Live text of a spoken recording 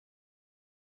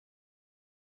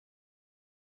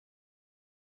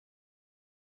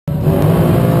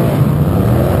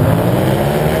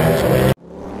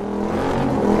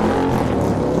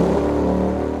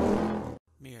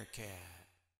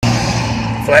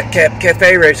Flat Cap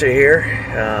Cafe Racer here,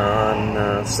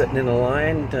 sitting in a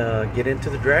line to get into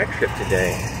the drag strip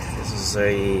today. This is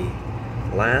a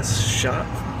last shot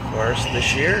for us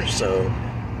this year, so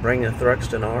bring a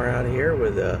Thruxton R out here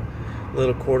with a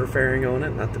little quarter fairing on it,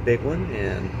 not the big one,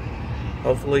 and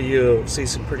hopefully you'll see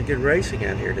some pretty good racing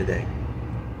out here today.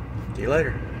 See you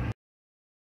later.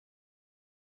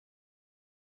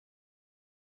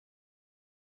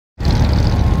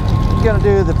 Going to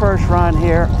do the first run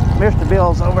here. Mr.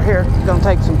 Bill's over here going to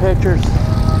take some pictures.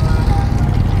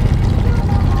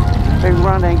 Big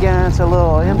run against a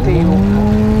little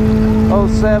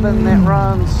MT-07 that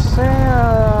runs,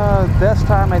 best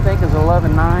time I think is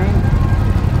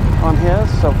 11.9 on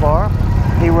his so far.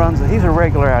 He's a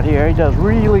regular out here. He does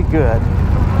really good.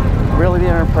 Really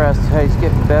been impressed. He's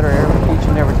getting better each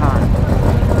and every time.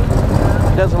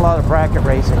 He does a lot of bracket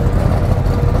racing.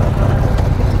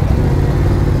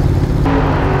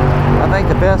 I think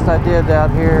the best I did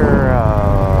out here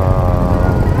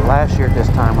last year at this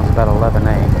time was about 11.8.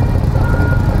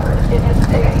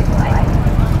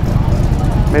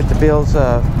 Mr. Bill's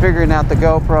figuring out the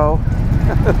GoPro.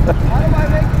 How do I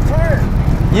make the turn?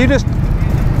 You just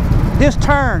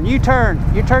turn. You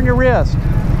turn your wrist.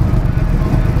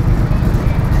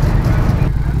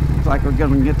 Looks like we're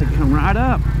going to get to come right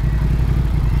up.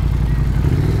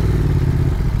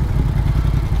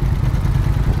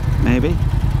 Maybe.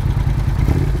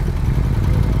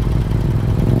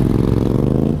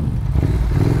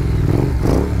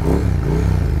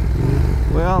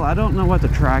 Well, I don't know what the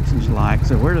traction's like,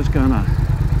 so we're just gonna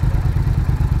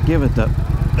give it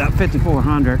about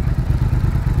 5400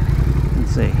 and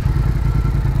see.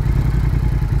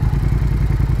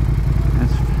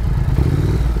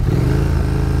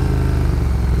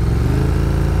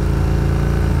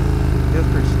 Feels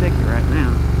pretty sticky right now.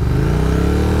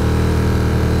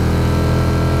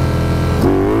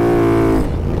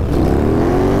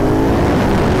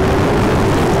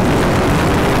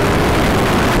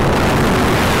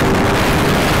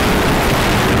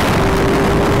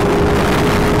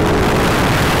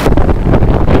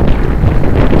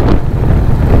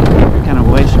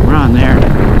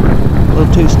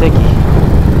 Too sticky.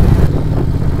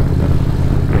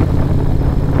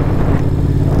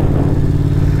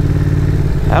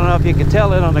 I don't know if you can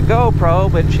tell it on the GoPro,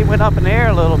 but she went up in the air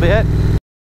a little bit.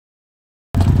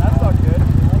 That's not good.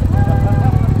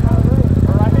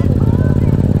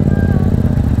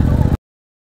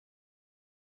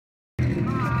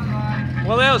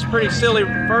 Well, that was a pretty silly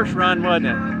first run, wasn't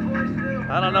it?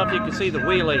 I don't know if you can see the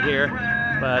wheelie here,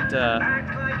 but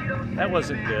that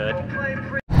wasn't good.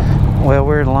 Well,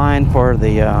 we're in line for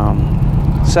the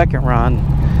second run.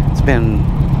 It's been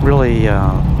really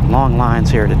long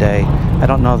lines here today. I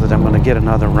don't know that I'm going to get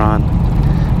another run.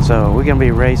 So we're going to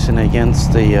be racing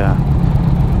against the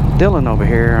Dylan over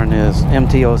here on his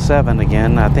MT-07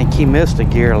 again. I think he missed a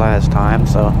gear last time,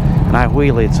 and I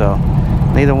wheelied, so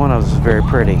neither one of us is very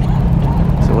pretty.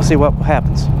 So we'll see what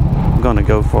happens. I'm going to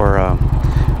go for,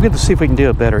 we're going to see if we can do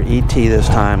a better ET this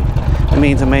time. It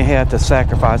means I may have to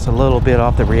sacrifice a little bit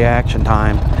off the reaction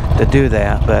time to do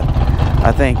that, but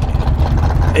I think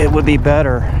it would be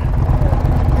better,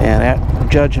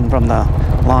 and judging from the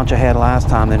launch I had last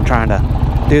time, than trying to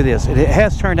do this. It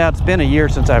has turned out, it's been a year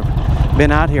since I've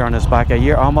been out here on this bike.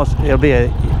 It'll be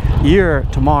a year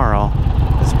tomorrow.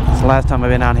 It's the last time I've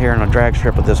been out here on a drag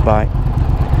strip with this bike.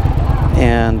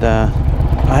 And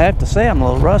I have to say I'm a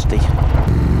little rusty.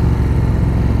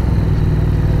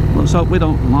 Let's hope we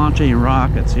don't launch any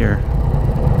rockets here.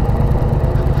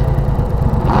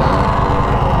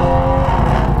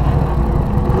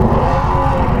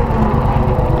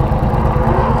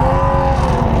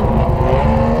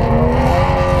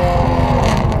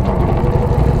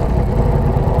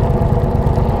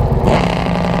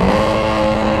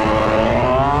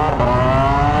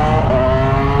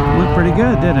 Looked pretty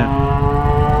good, didn't it?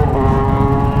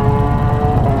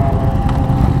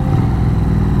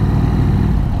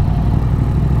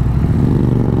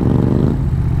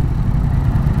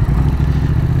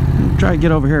 Try to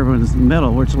get over here in the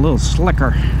middle where it's a little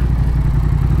slicker.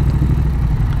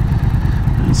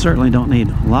 I certainly don't need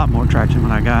a lot more traction than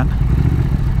I got.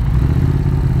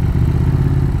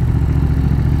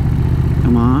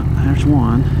 Come on, there's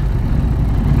one.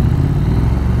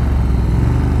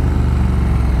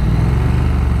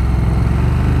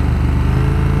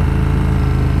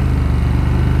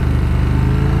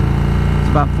 It's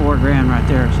about 4 grand right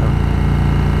there, so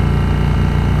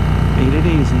beat it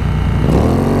easy.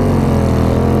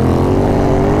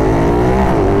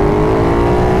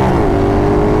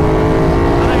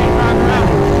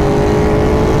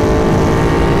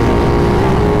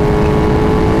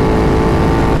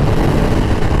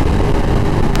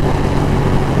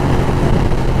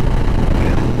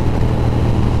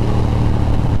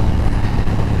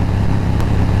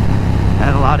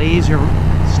 lot easier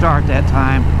start that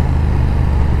time.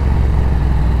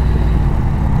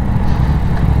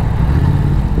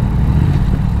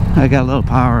 I got a little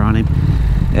power on him.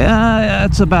 Yeah,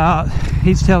 it's about,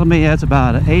 he's telling me that's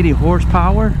about 80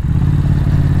 horsepower.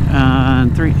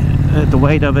 And the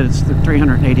weight of it is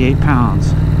 388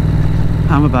 pounds.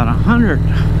 I'm about 100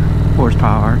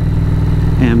 horsepower,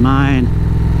 and mine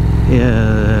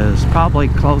is probably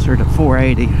closer to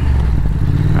 480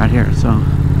 right here. So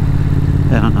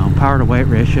I don't know, power to weight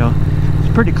ratio,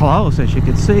 it's pretty close, as you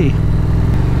can see.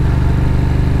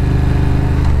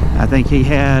 I think he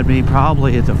had me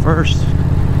probably at the first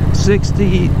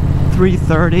 60,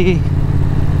 330.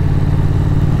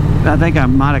 I think I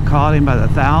might have caught him by the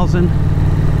 1,000.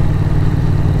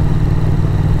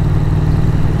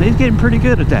 He's getting pretty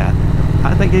good at that.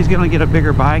 I think he's going to get a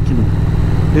bigger bike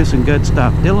and do some good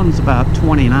stuff. Dylan's about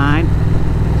 29,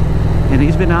 and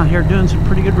he's been out here doing some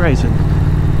pretty good racing.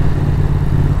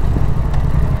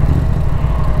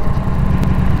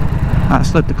 I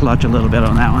slipped the clutch a little bit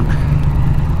on that one.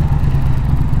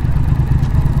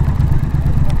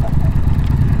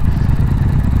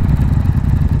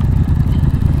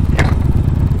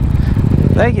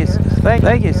 Thank you,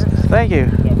 thank you.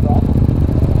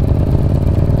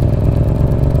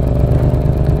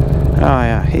 Oh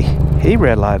yeah, he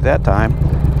red light that time,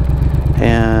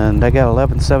 and I got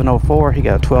 11.704. He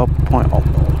got a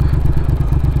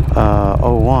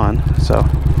 12.01. So,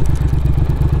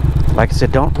 like I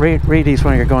said, don't read these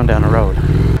when you're going down the road.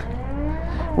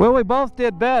 Well, we both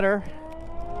did better.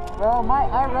 Well,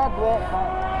 I read it, but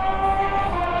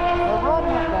the run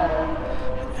went better.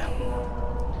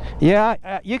 Yeah,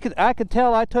 I could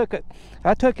tell I took it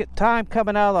time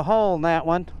coming out of the hole in that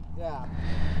one.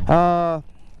 Yeah.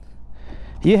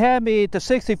 You had me at the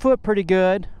 60 foot pretty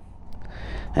good,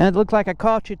 and it looked like I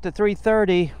caught you at the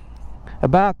 330.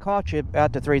 About caught you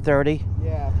at the 330.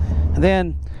 Yeah. And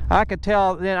then I could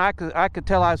tell. Then I could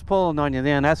tell I was pulling on you.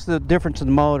 Then that's the difference in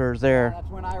the motors there.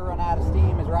 That's when I run out of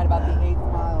steam. Is right about the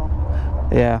 8th mile.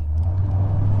 Yeah.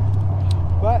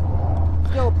 But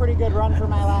still a pretty good run for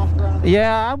my last run.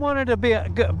 Yeah, I wanted to be a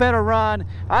better run.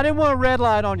 I didn't want a red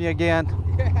light on you again.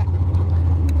 Yeah.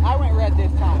 I went red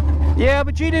this time. Yeah,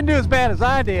 but you didn't do as bad as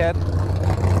I did.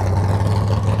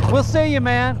 We'll see you,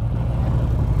 man.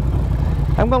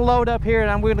 I'm gonna load up here and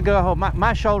I'm gonna go home.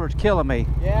 My shoulder's killing me.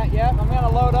 Yeah, I'm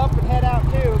gonna load up and head out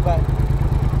too, but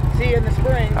see you in the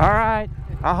spring. All right,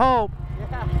 I hope.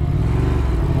 Yeah.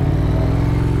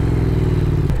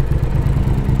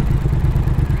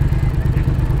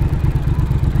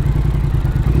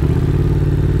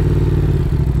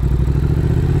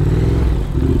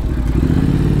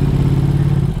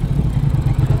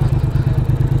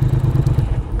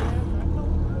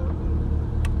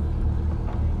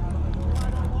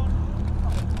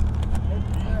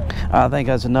 I think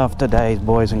that's enough today,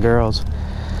 boys and girls.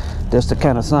 Just to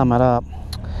kind of sum it up,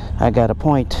 I got a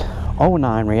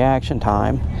 .09 reaction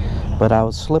time, but I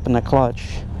was slipping the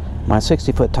clutch. My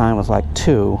 60 foot time was like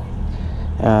 2.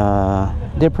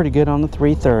 Did pretty good on the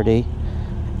 330,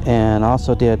 and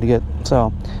also did good.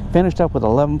 So finished up with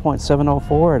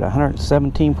 11.704 at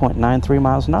 117.93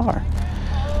 miles an hour.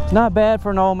 Not bad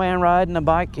for an old man riding a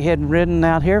bike he hadn't ridden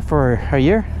out here for a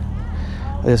year.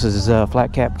 This is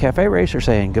Flat Cap Cafe Racer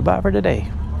saying goodbye for today.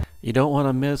 You don't want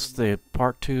to miss the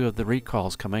part 2 of the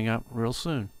recalls coming up real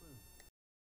soon.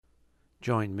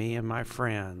 Join me and my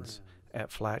friends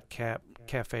at Flat Cap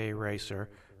Cafe Racer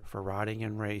for riding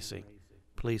and racing.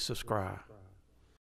 Please subscribe.